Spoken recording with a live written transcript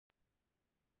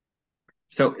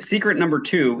So secret number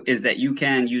 2 is that you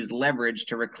can use leverage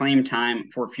to reclaim time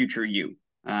for future you.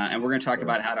 And we're going to talk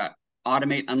about how to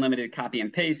automate unlimited copy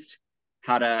and paste,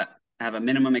 how to have a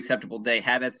minimum acceptable day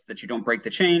habits that you don't break the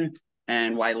chain,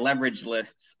 and why leverage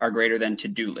lists are greater than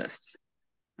to-do lists.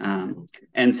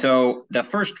 And so the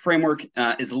first framework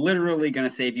is literally going to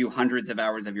save you hundreds of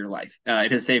hours of your life.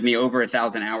 It has saved me over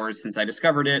 1,000 hours since I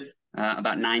discovered it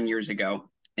about 9 years ago.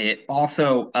 It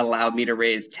also allowed me to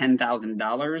raise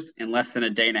 $10,000 in less than a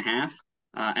day and a half,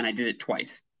 and I did it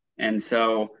twice. And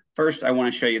so first, I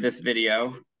want to show you this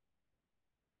video.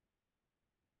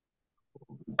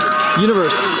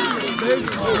 Universe.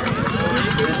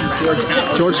 This is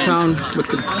Georgetown. Georgetown with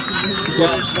the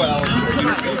 12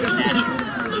 national.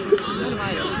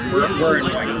 We're in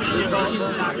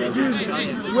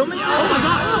Oh my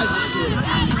gosh!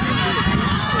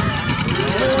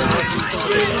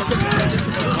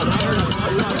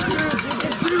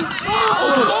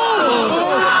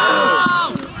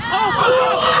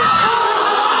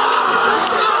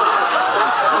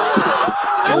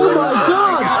 Oh my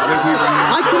god!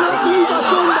 I cannot believe I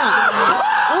saw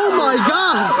that! Oh my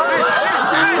god!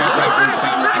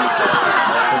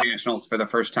 That's nationals for the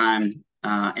first time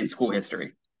in school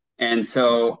history. And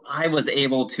so I was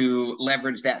able to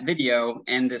leverage that video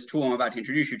and this tool I'm about to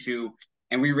introduce you to,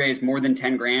 and we raised more than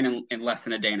 10 grand in less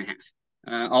than a day and a half.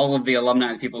 All of the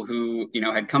alumni, the people who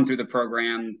had come through the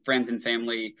program, friends and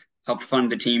family, helped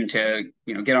fund the team to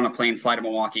get on a plane, fly to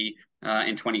Milwaukee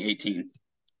in 2018.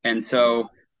 And so,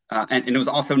 and it was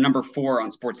also number 4 on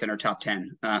SportsCenter top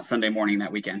 10 Sunday morning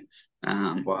that weekend.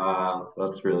 Wow,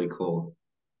 that's really cool.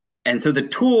 And so the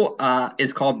tool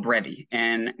is called Brevi,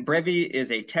 and Brevi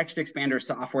is a text expander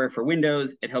software for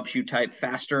Windows. It helps you type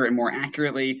faster and more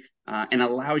accurately, and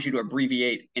allows you to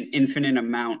abbreviate an infinite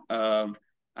amount of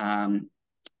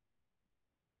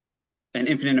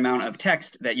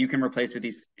text that you can replace with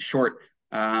these short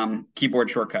keyboard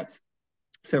shortcuts.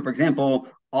 So, for example,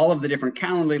 all of the different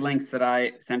Calendly links that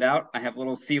I send out, I have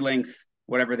little C links,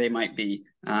 whatever they might be.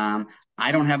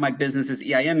 I don't have my business's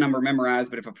EIN number memorized,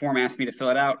 but if a form asks me to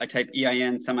fill it out, I type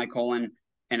EIN semicolon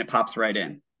and it pops right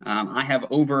in. I have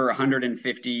over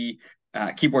 150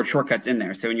 keyboard shortcuts in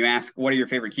there. So when you ask, what are your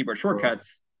favorite keyboard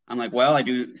shortcuts? I'm like, well, I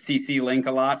do CC link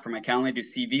a lot for my Calendly, I do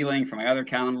CV link for my other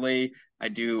Calendly, I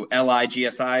do LI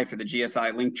GSI for the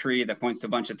GSI link tree that points to a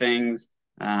bunch of things.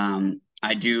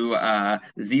 I do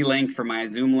Z link for my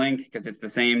Zoom link because it's the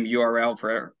same URL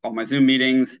for all my Zoom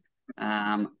meetings.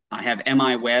 I have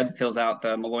MI Web fills out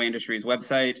the Malloy Industries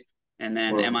website, and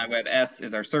then MI Web S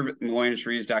is our service,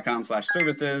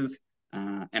 malloyindustries.com/services,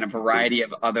 and a variety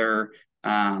of other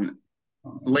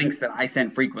links that I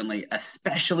send frequently,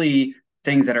 especially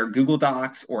things that are Google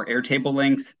Docs or Airtable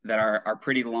links that are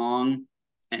pretty long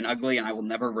and ugly, and I will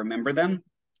never remember them.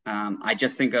 I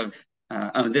just think of,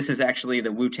 this is actually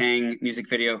the Wu-Tang music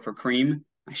video for Cream.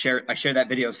 I share that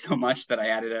video so much that I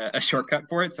added a shortcut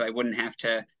for it, so I wouldn't have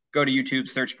to go to YouTube,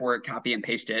 search for it, copy and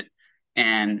paste it.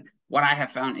 And what I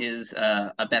have found is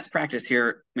a best practice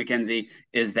here, Mackenzie,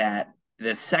 is that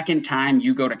the second time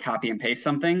you go to copy and paste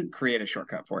something, create a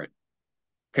shortcut for it.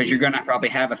 Because you're going to probably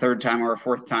have a third time or a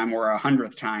fourth time or a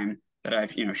 100th time that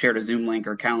I've shared a Zoom link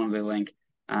or Calendly link.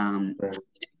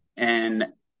 And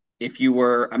if you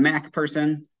were a Mac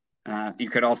person, you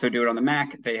could also do it on the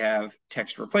Mac. They have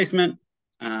text replacement.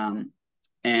 And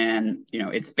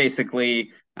it's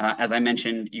basically, as I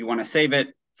mentioned, you want to save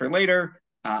it for later.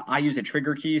 I use a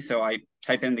trigger key, so I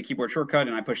type in the keyboard shortcut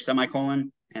and I push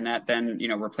semicolon, and that then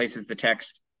replaces the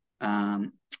text.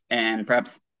 And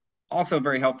perhaps also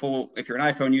very helpful if you're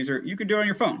an iPhone user, you can do it on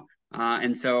your phone.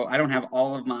 And so I don't have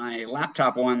all of my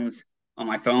laptop ones on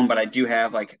my phone, but I do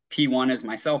have like P1 is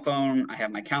my cell phone. I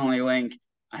have my Calendly link.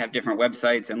 I have different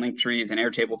websites and link trees and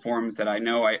Airtable forms that I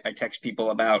know I text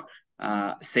people about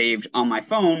saved on my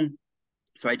phone.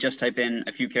 So I just type in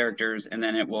a few characters and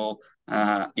then it will,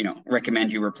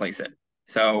 recommend you replace it.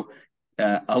 So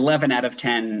 11 out of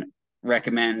 10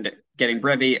 recommend getting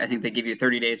Brevi. I think they give you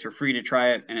 30 days for free to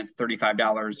try it, and it's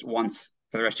 $35 once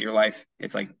for the rest of your life.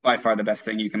 It's like by far the best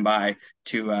thing you can buy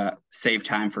to save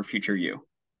time for future you.